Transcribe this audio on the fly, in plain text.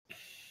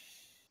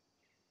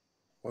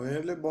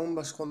Ponerle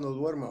bombas cuando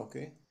duerma, ¿ok?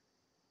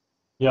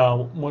 Yeah,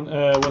 when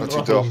Not to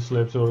Rathalos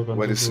sleeps, we're going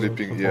when to he's do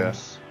sleeping, some yeah.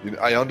 bombs.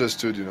 I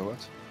understood, you know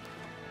what?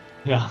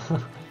 Yeah, Yeah.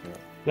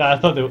 yeah. I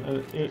thought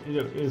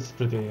it's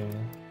pretty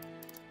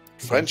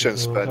French basic. and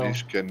You will tell.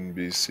 Spanish can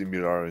be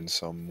similar in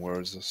some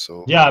words,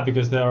 so Yeah,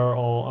 because they are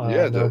all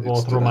yeah, they're it's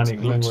both the Latin Romanic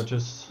root.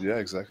 languages. Yeah,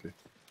 exactly.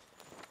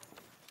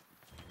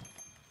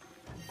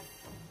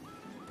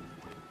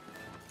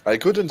 I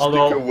couldn't speak a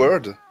Although,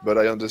 word, but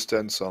I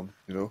understand some,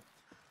 you know.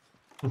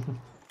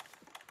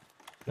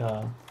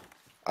 yeah,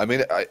 I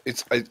mean, I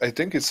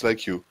think it's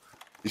like you.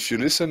 If you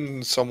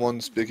listen someone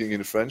speaking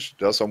in French,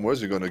 there are some words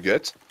you're gonna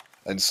get,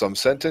 and some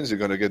sentence you're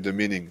gonna get the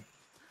meaning,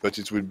 but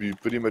it will be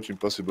pretty much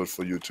impossible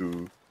for you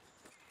to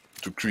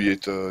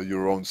create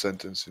your own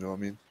sentence. You know what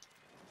I mean?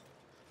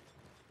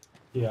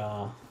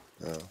 yeah.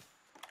 Yeah.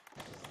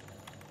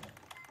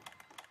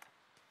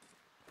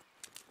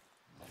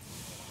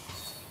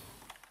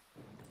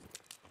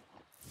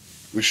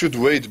 We should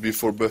wait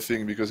before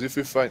buffing because if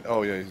we find,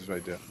 oh yeah, he's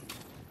right there.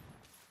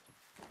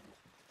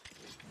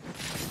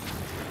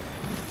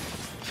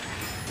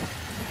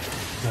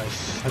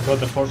 Nice. I got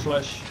the force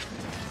slash.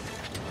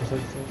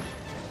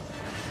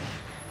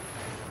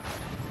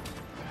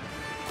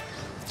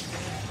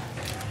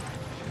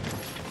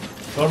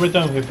 So every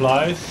time he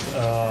flies,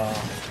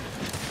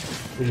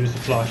 we use the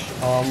flash.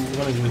 I'm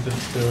gonna use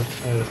this to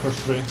the first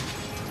three.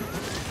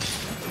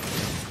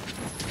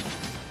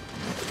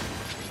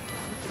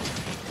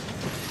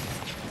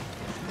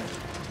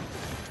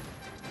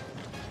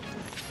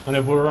 And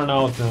if we run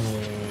out, then we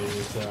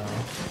use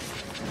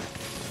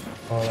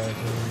alright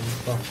and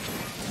stuff.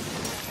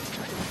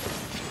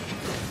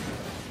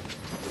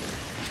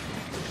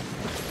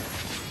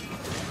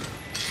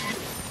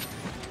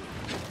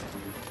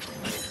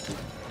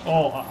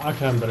 Oh, I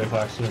can't believe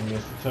I actually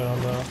missed the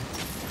turn there.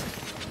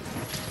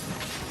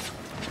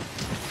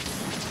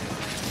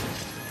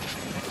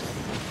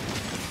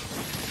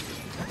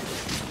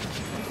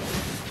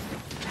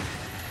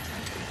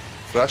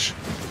 Flash.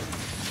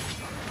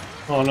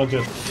 Oh, not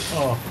yet.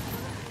 Oh.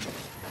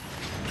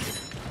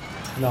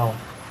 No.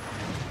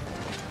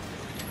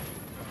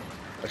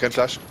 I can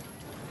flash.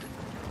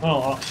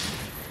 Oh,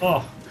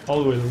 oh,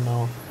 all will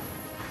now.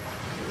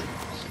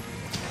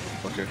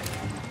 Okay.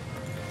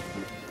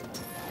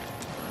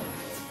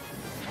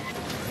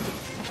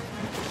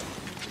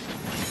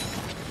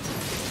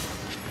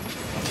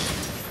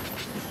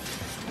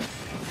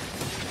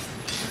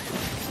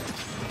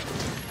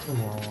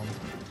 Come on.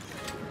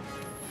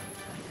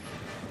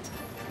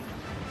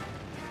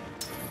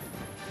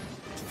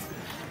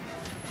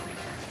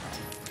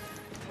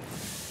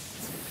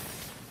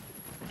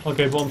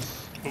 Okay, bombs.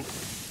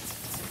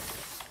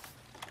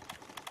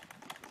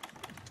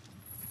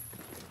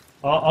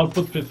 I'll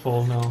put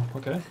pitfall now,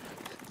 okay?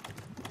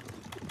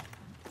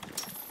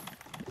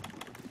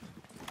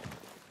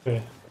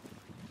 Okay.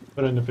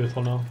 Put in the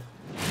pitfall now.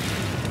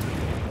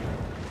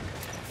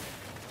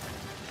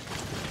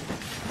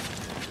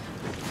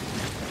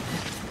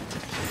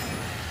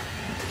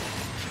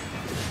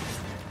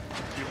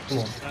 Come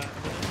on.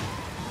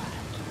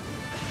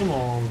 Come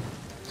on.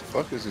 What the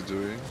fuck is he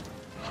doing?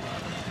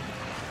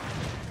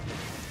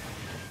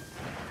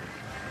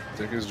 I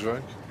think he's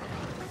drunk.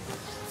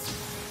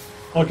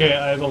 Okay,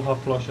 I don't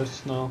have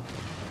flushes now.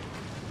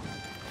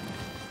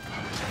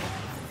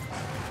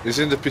 He's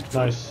in the pit.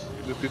 Nice.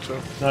 In the pit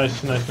trap.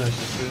 Nice, nice,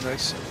 nice. Very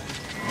nice.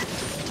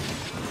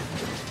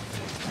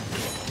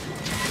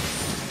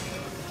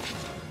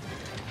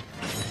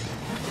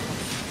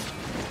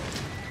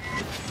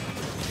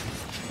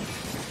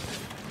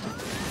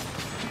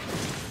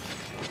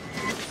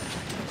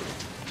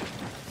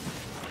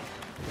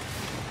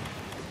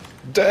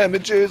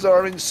 Damages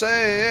are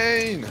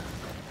insane!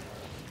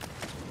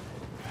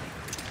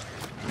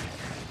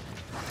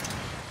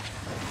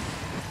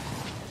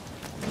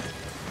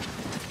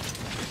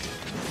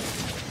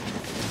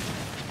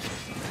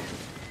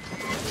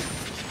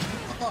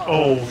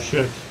 Oh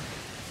shit.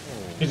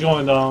 He's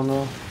going down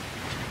now.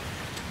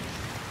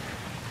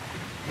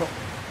 No.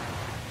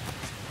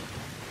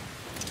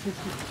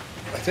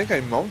 I think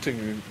I'm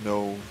mounting.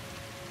 No.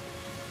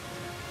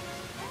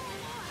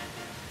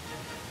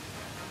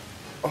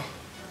 Oh.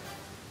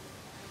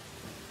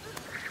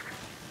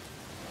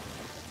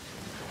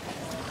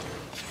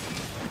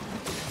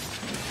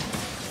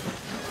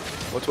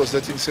 What was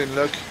that insane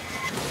luck?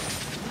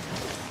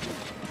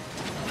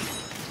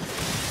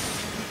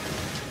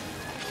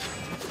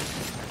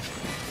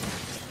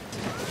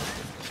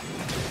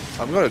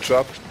 I'm gonna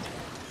trap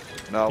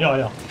now. Yeah,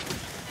 yeah.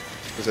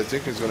 Because I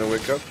think he's gonna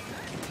wake up.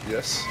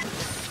 Yes.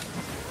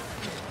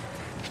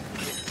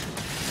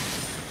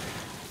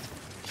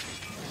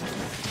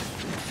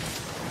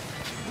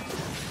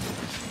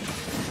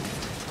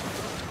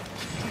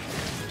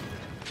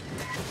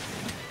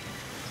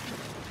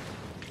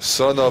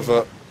 Son of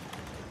a...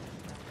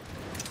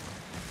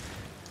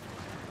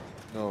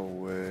 No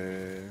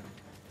way.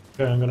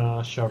 Okay, I'm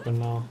gonna sharpen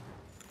now.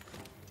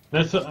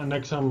 Next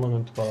time I'm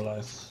going to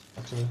paralyze,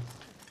 actually.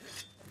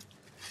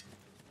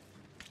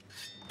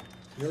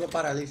 Yo lo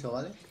paralizo,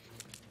 ¿vale?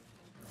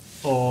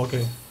 Oh,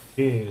 okay.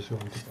 He is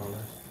going to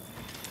paralyze.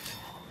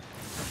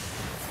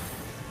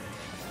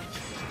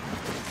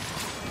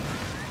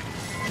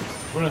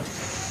 Really?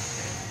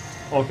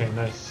 Okay,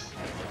 nice.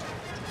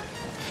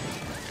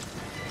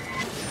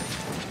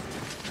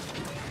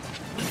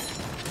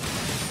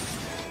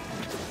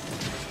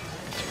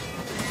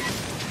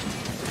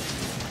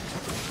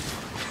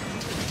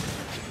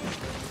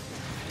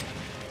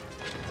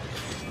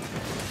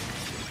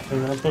 I'm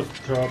gonna put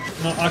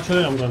traps. No,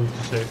 actually, I'm going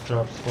to save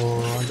traps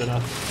for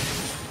Anjanath.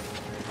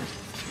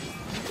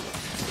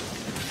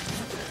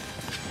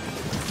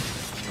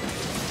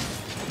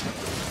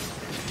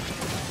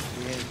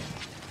 Yeah.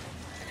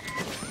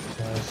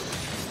 Nice.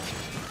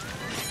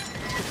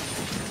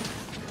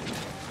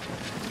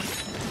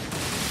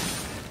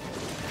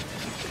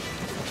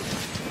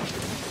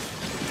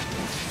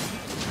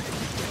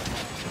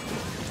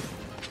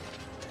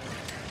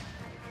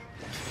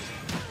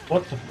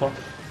 What the fuck?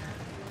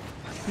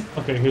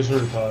 Okay, he's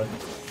really tired.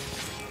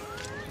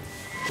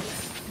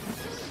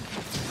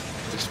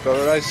 It's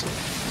paralyzed.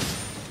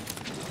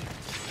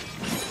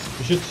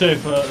 You should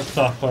save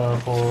stuff for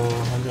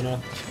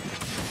Anjanath.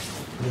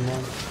 Do you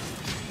mind?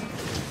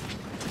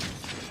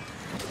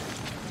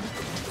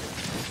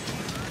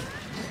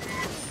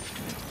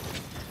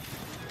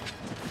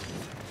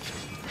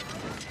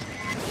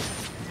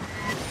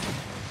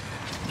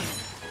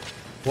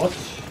 What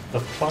the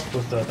fuck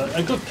was that?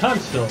 I got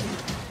cancelled!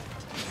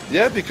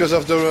 Yeah, because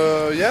of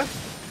the yeah.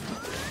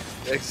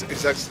 That's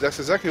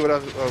exactly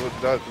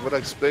what I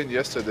explained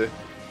yesterday,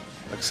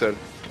 Axel.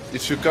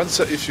 If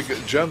you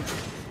jump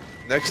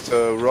next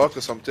rock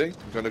or something,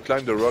 you're gonna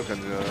climb the rock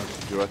and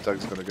your attack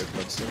is gonna get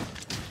cancelled.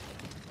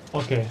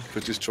 Okay.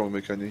 Pretty strong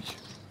mechanic.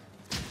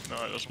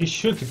 No, it doesn't. He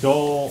should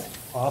go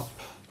up,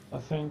 I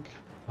think.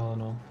 I don't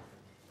know.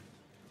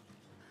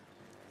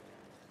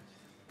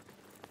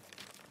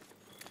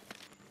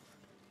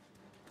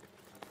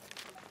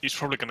 He's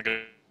probably gonna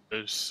go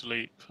to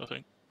sleep, I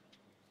think.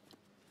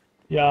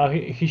 Yeah,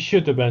 he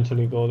should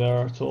eventually go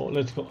there, so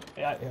let's go.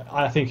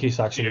 I think he's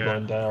actually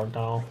going there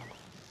now.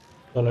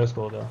 So let's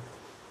go there.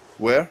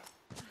 Where?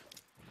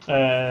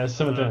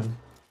 17.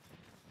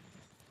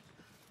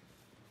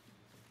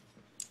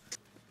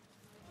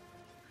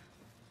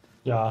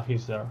 Yeah,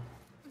 he's there.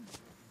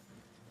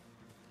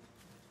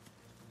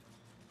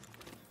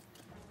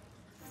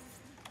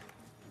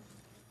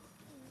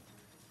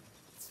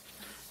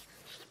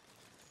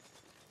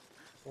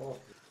 Oh.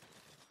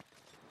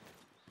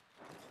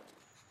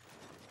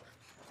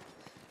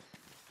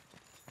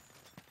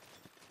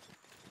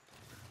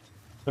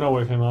 Gonna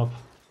wake him up.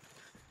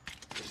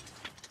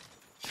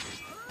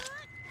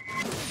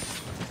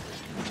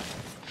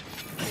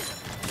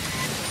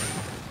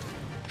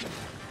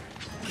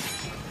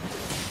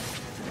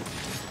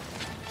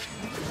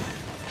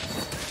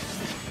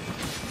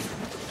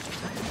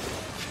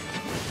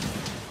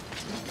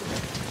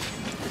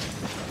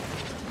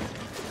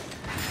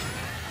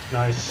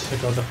 Nice, I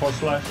got the force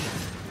slash.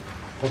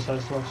 Force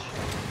side slash.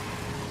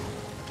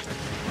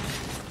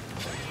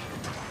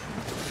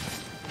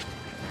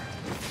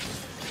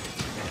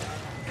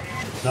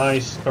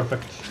 Nice,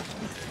 perfect.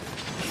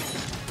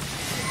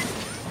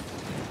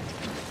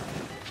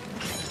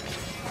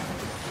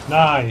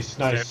 Nice,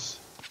 nice.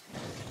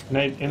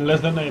 In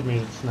less than 8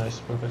 minutes, nice,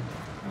 perfect.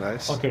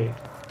 Nice. Okay,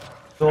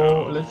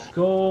 so let's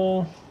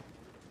go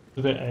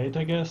to the 8,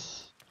 I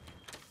guess,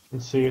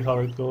 and see how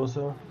it goes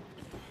there.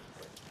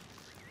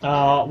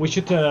 We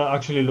should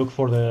actually look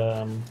for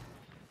the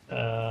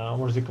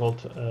what is it called?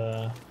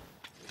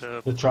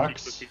 The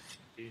tracks.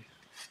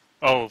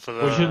 Oh, for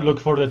the. We should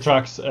look for the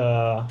tracks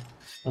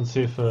and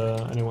see if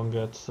anyone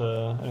gets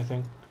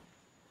anything.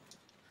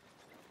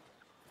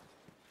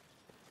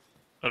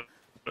 I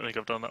don't think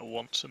I've done that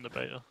once in the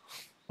beta.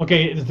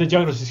 Okay, the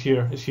Jagras is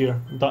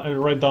here.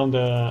 Right down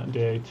the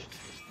 8.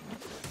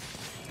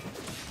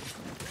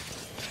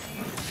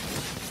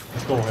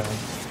 Let's go ahead.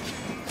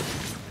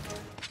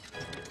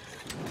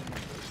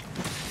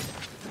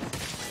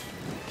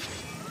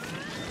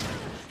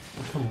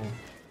 Come on.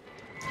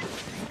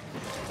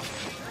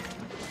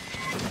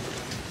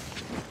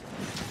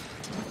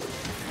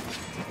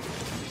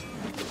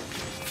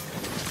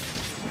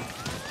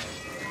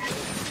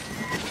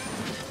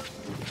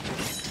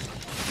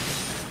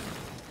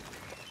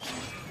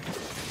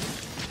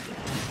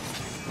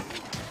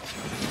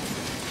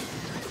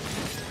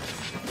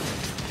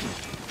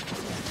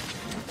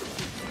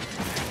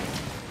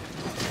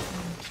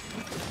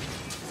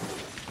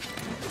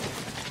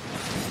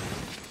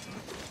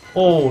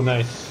 Oh,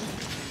 nice.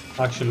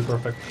 Actually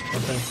perfect, I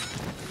think.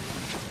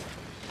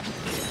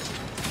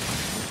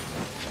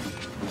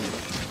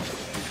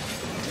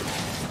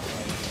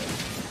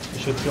 We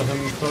should kill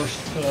him first.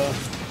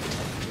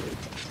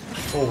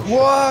 Oh, shit.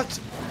 What?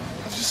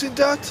 Have you seen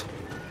that?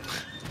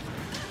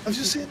 Have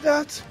you seen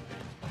that?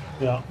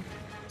 Yeah.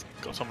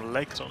 Got some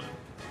legs on it.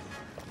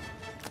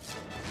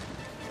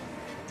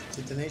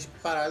 Si tenéis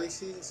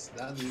parálisis,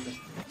 dadle.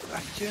 I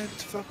can't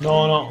fucking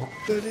No.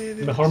 believe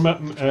it. Mejor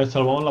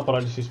salvamos la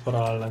parálisis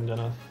para el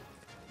Anjanath.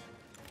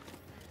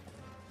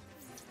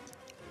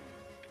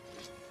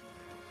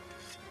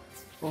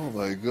 Oh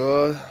my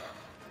god,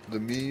 the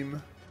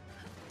meme.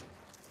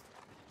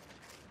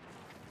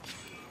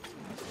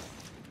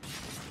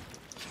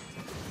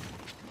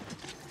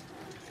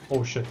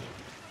 Oh shit.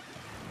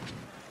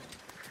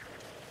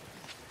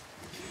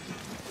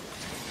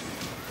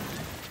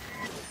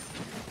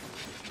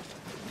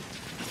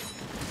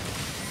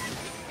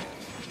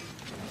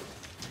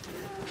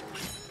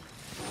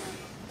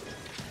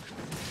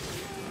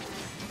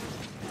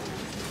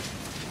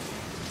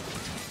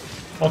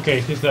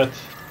 Okay, he's dead.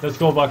 Let's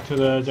go back to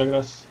the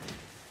Jagras.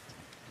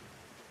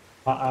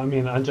 I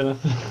mean, Anjanath.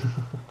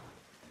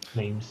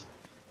 Names.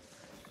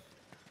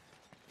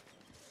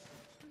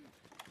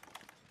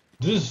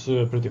 This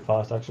is pretty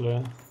fast,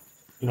 actually.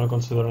 You know,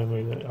 considering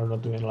we are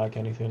not doing like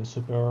anything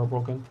super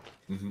broken.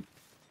 Mm-hmm.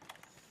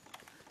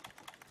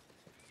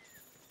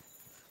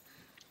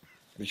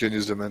 You can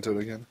use the mantle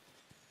again.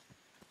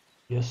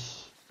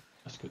 Yes,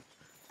 that's good.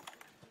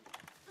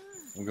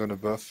 I'm gonna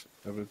buff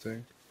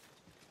everything.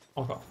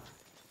 Okay.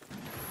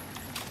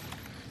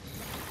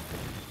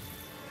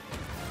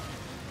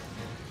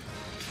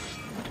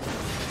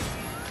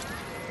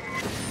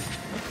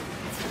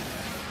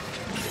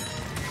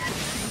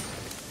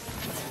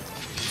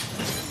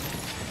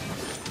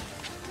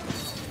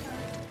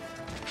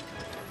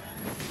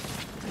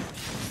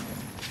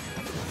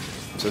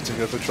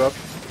 Setting up a trap.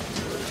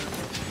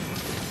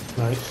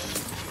 Nice.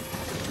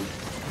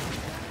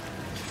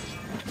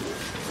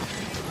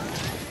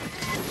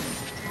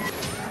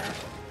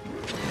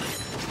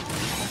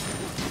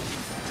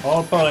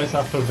 I'll paralyze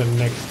after the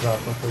next trap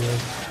after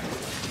this.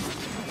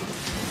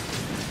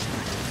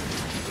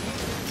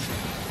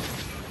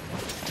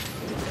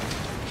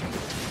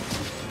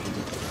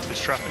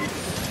 It's trapping.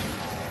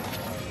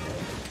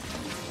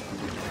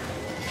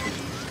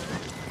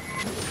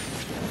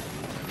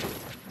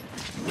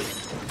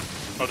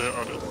 I'll do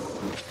it.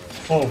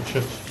 Oh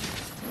shit.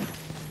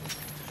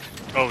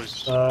 Oh,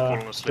 he's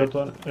falling asleep.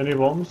 Got one? Any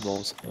bombs?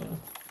 Bombs.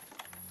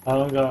 I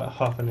don't got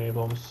half any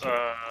bombs. No,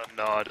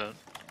 I don't.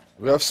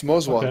 We have small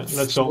Okay, ones.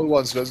 let's Small go.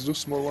 ones. Let's do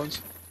small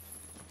ones.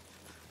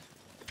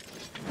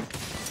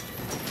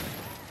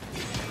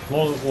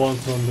 Small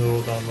ones don't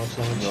do that much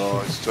damage.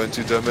 No, it's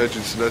 20 damage.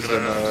 It's less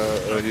than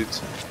a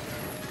hit.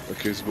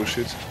 Okay, it's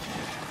bullshit.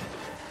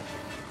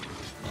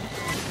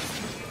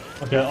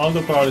 Okay, I'll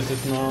do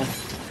paralysis now.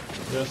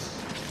 Yes.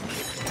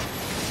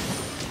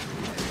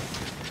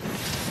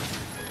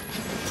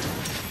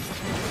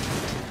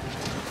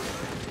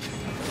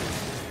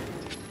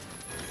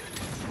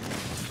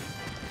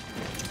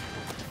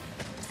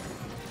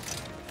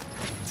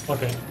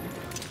 Okay.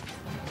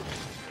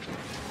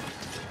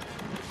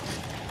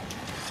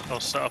 I'll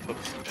set up a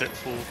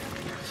pitfall.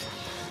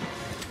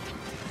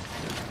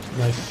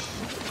 Nice.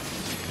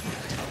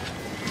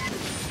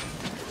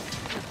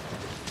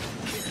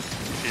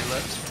 He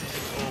lets me.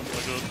 Oh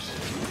my god.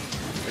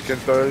 I can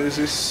paralyze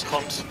this.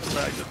 Constant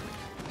stagger.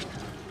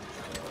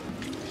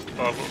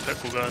 Oh, I've got a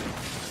pitfall going.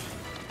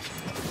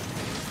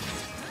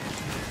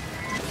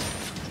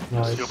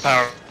 Nice. Your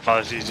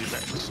paralyzed easy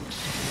next.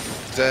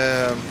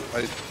 Damn.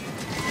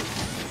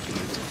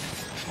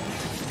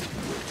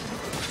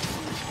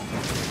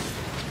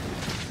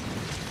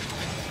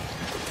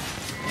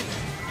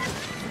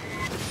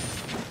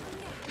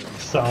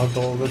 Sound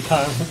all the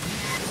time.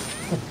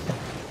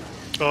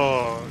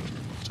 Oh,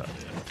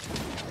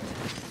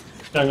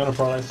 Yeah, I'm gonna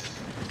paralyze.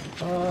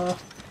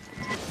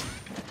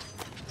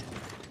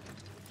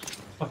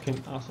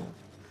 Fucking asshole.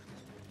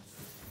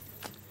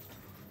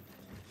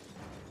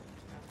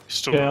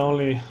 still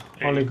Okay,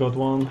 only got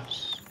one.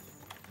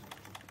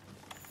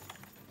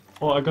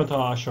 Oh, I got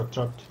a shock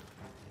trapped.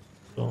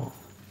 So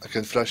I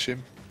can flash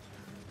him.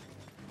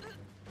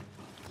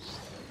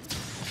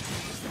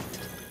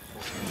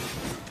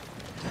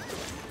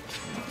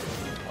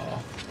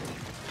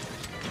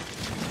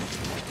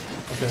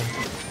 okay.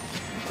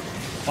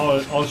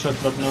 I'll shock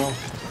trap now.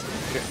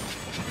 Okay.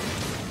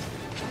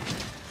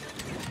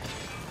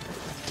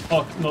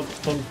 Oh no!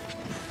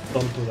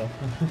 Don't do that.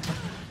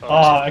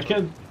 Oh, I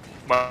can't.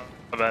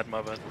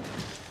 my bad.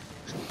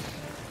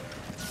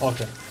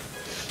 Okay.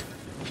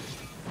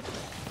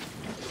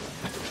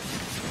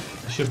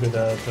 It should be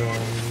that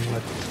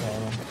like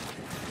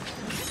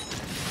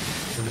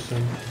pretty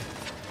soon.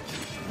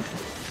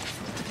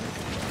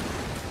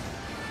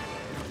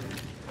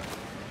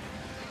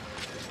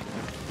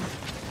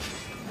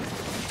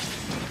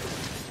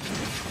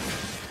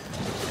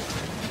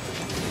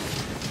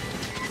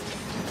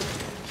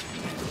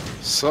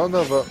 Son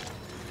of a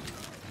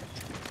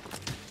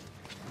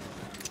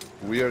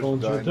weird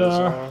Don't you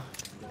dinosaur. dare.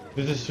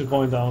 This is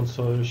going down,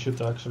 so you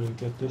should actually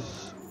get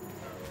this.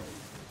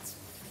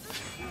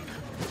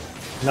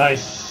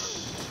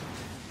 Nice.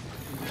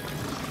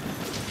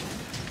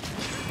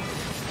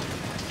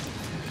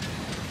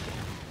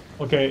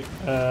 Okay,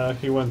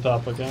 he went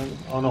up again.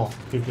 Oh no,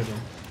 he didn't.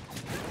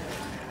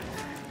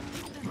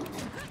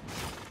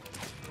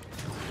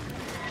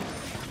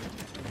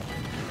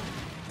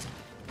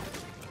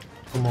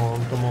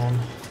 Come on.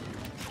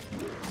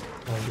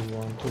 I do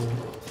 1,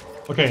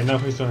 2. Okay, now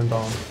he's turning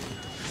down.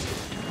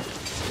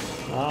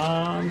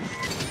 And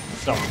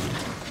No.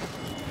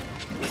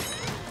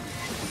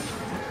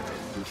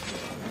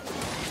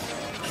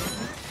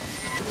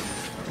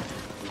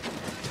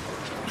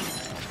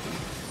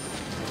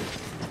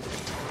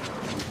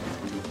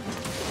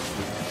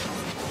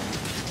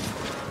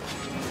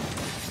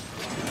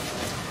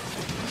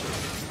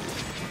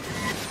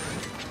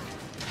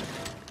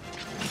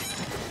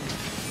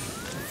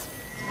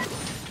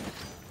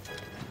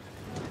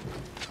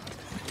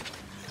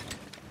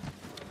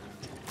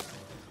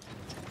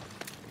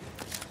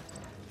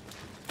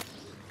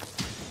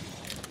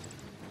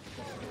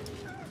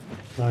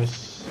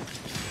 Nice.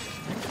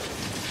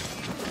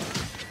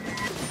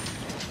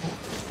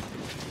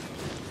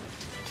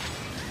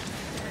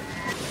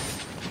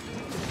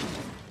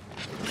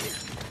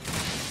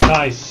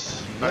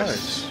 Nice.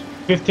 Nice.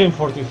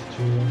 1542.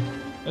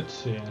 Let's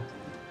see.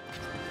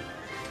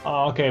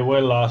 Okay,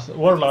 we're last,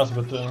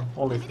 but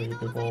only 3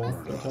 people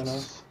can join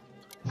us.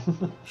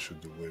 Should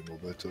do way more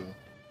better.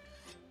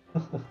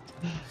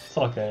 It's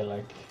okay,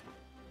 like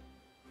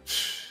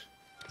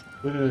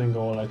we didn't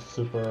go like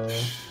super.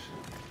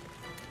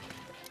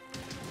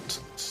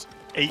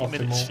 8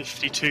 minutes Optimal.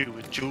 52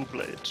 with dual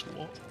blades.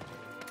 What?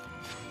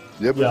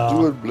 Yeah, but Yeah.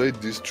 dual blade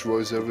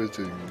destroys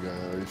everything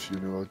if you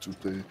know how to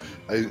play.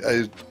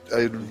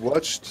 I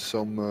watched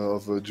some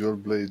of dual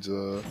blade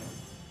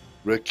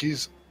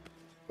recce's,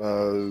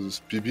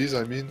 PBs.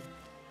 I mean,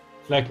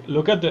 Like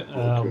look at the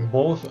Okay.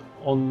 both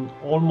on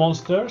all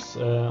monsters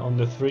on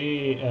the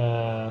 3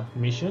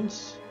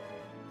 missions.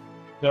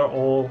 They're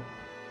all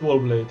dual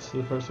blades.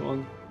 The first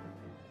one.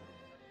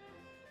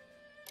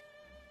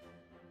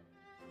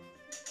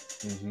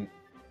 Mhm.